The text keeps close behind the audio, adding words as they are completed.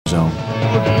zone.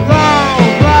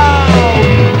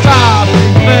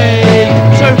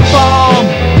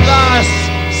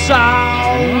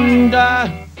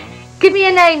 Give me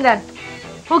a name then.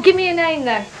 Well, give me a name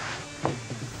then.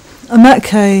 I met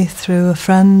Kay through a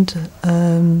friend.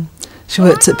 She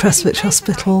worked at Prestwich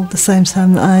Hospital the same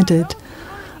time that I did.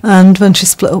 And when she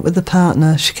split up with the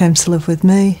partner, she came to live with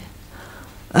me.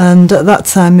 And at that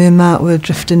time, me and Mark were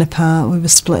drifting apart. We were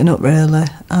splitting up, really.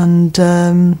 And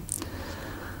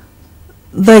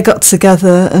they got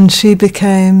together and she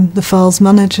became the Falls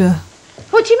manager.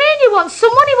 What do you mean you want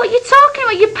some money? What are you talking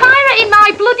about? You're pirating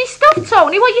my bloody stuff,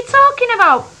 Tony. What are you talking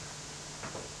about?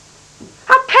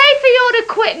 I'll pay for your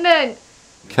equipment.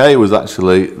 Kay was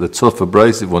actually the tough,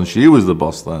 abrasive one. She was the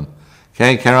boss then.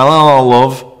 Kay, hello,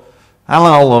 love.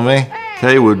 Hello, lovey.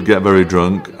 Kay would get very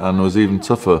drunk and was even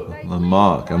tougher than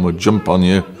Mark and would jump on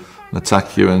you and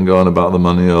attack you and go on about the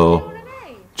money or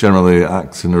generally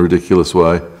act in a ridiculous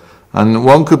way. And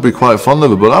one could be quite fond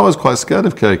of her, but I was quite scared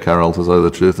of Kay Carroll, to tell you the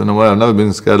truth. In a way, I've never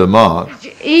been scared of Mark.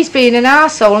 He's being an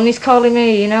arsehole and he's calling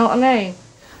me, you know what I mean?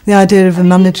 The idea of a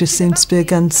manager seemed to be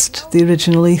against the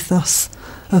original ethos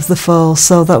of the Falls,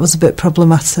 so that was a bit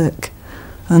problematic.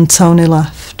 And Tony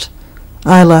left.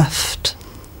 I left.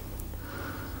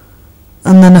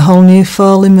 And then a whole new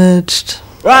Fall emerged.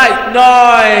 Right,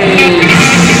 noise!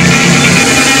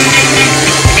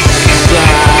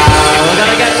 We're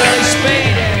gonna get really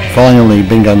speedy. Finally,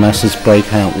 Bingo Master's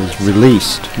Breakout was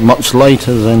released, much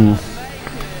later than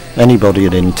anybody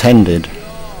had intended.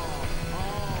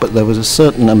 But there was a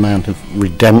certain amount of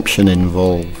redemption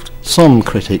involved. Some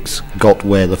critics got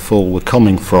where the Fall were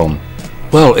coming from.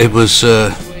 Well, it was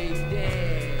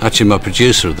actually my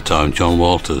producer at the time, John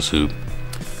Walters, who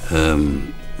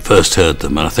first heard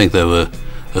them, and I think they were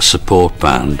a support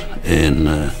band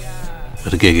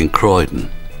at a gig in Croydon,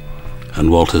 and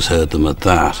Walters heard them at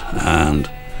that and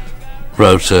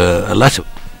wrote a letter.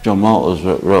 John Walters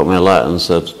wrote me a letter and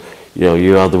said, you know,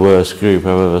 you are the worst group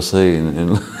I've ever seen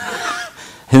in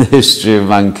the history of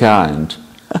mankind.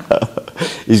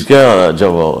 He's great like that,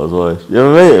 John Walters, boy. You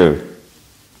ever meet him?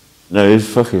 No, he's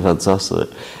fucking fantastic.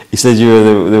 He said you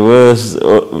were the worst,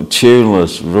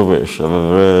 tuneless rubbish I've ever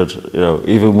heard, you know,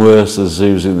 even worse than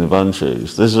Susie and the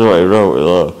Banshees. This is what he wrote,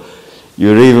 though. You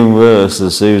were even worse than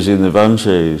Susie and the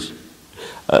Banshees.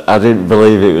 I didn't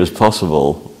believe it was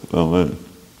possible. You know what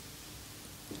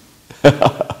I mean?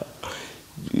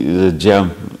 He's a gem.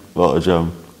 What a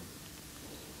gem.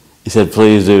 He said,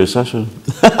 please do a session.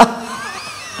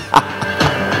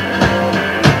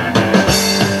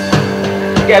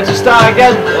 Get him to start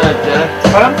again,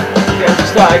 Pardon? Get him to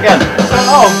start again.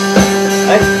 Oh,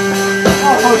 hey?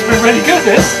 Oh, it's been really good,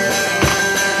 this.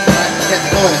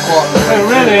 Oh,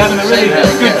 really? Having a really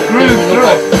good groove through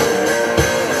it.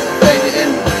 Fade it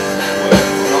in.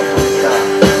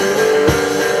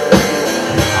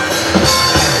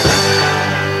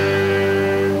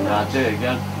 Do it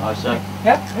again, I say.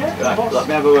 Yeah. Right, let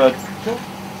me have a word. Sure.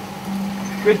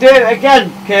 We do it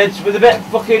again, kids, with a bit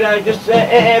fucking, just hit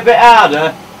it a bit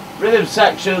harder. Rhythm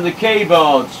section and the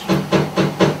keyboards.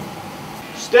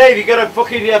 Steve, you got to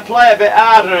fucking play a bit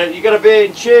harder. You got to be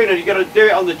in tune and you got to do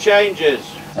it on the changes.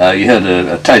 You heard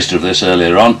a taster of this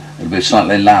earlier on. It'll be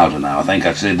slightly louder now, I think,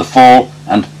 actually. The Fall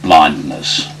and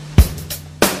Blindness.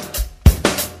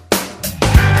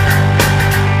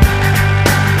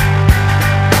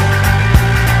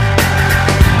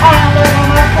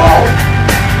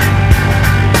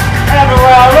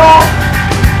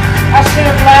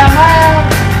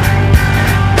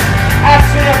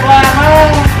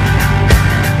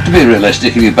 To be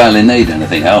realistic, you barely need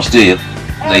anything else, do you?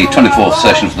 The 24th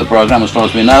session for the programme, as far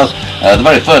as we know. The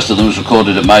very first of them was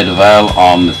recorded at Maida Vale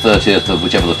on the 30th of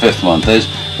whichever the 5th month is,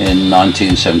 in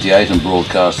 1978, and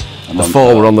broadcast. The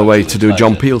Fall were on the way to do a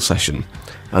John Peel session,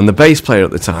 and the bass player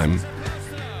at the time,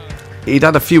 he'd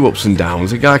had a few ups and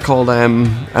downs, a guy called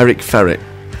Eric Ferret.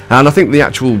 And I think the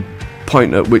actual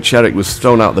point at which Eric was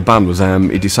thrown out of the band was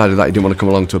he decided that he didn't want to come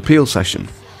along to a Peel session.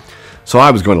 So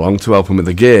I was going along to help him with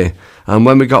the gear, and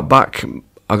when we got back,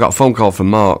 I got a phone call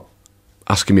from Mark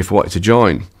asking me if I wanted to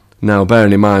join. Now,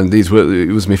 bearing in mind, it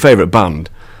was my favourite band,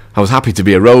 I was happy to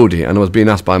be a roadie, and I was being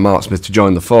asked by Mark Smith to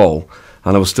join the Fall,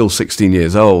 and I was still 16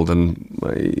 years old, and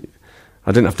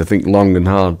I didn't have to think long and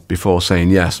hard before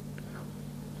saying yes.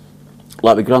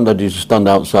 Like my granddad used to stand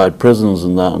outside prisons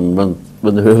and that, and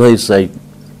when the police say,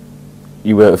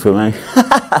 you work for me,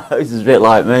 this is a bit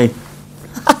like me.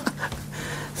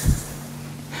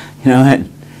 You know what I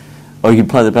mean? Or you can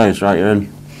play the bass, right, you're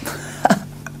in.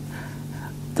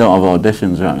 Don't have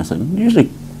auditions or anything. Usually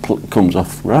comes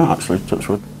off right, actually, touch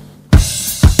wood.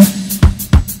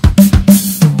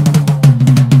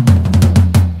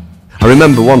 I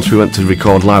remember once we went to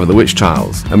record live at the Witch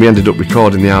Trials, and we ended up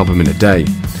recording the album in a day.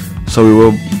 So we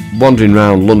were wandering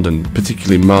around London,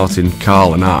 particularly Martin,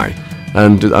 Carl and I,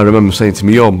 and I remember saying to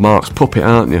me, "You're Mark's puppet,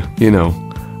 aren't you?" You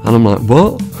know, and I'm like,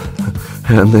 "What?"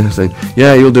 And they're saying,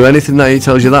 "Yeah, you'll do anything that he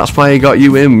tells you, that's why he got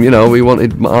you in, you know, we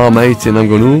wanted our mate in." I'm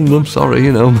going, "Oh, I'm sorry,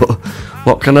 you know, but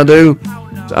what can I do?"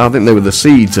 I think they were the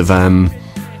seeds of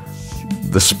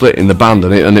the split in the band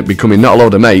and it becoming not a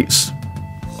load of mates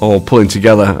all pulling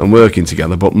together and working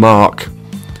together, but Mark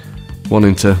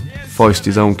wanting to foist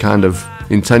his own kind of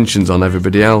intentions on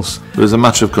everybody else. It was a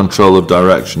matter of control of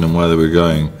direction and where they were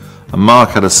going. And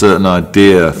Mark had a certain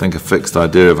idea, I think a fixed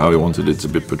idea of how he wanted it to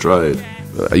be portrayed.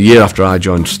 A year after I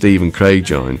joined, Steve and Craig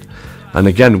joined. And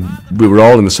again, we were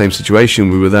all in the same situation.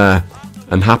 We were there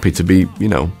and happy to be, you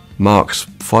know, Mark's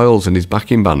foils and his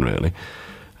backing band, really.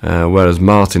 Whereas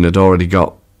Martin had already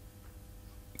got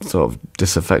sort of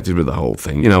disaffected with the whole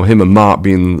thing. You know, him and Mark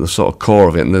being the sort of core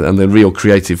of it and the real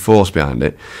creative force behind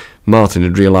it. Martin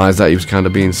had realised that he was kind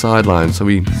of being sidelined, so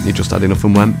he just had enough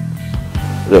and went.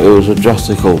 It was a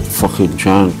drastic old fucking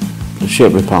chant. It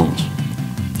shit my pants.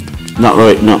 Not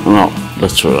right, not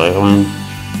literally. I mean,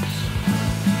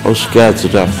 I was scared to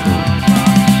death.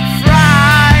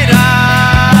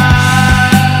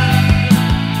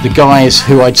 The guys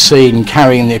who I'd seen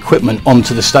carrying the equipment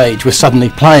onto the stage were suddenly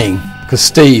playing, because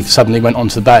Steve suddenly went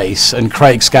onto the bass and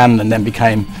Craig Scanlon then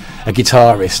became a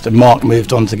guitarist and Mark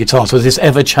moved on to guitar. So this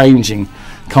ever-changing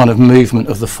kind of movement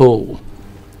of the Fall.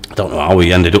 I don't know how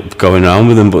we ended up going around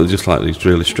with them, but just like these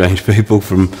really strange people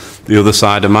from the other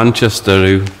side of Manchester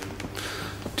who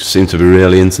just seemed to be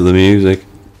really into the music.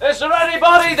 Is there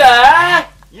anybody there?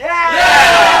 Yeah!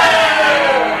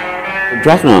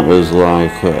 Dreadnought was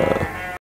like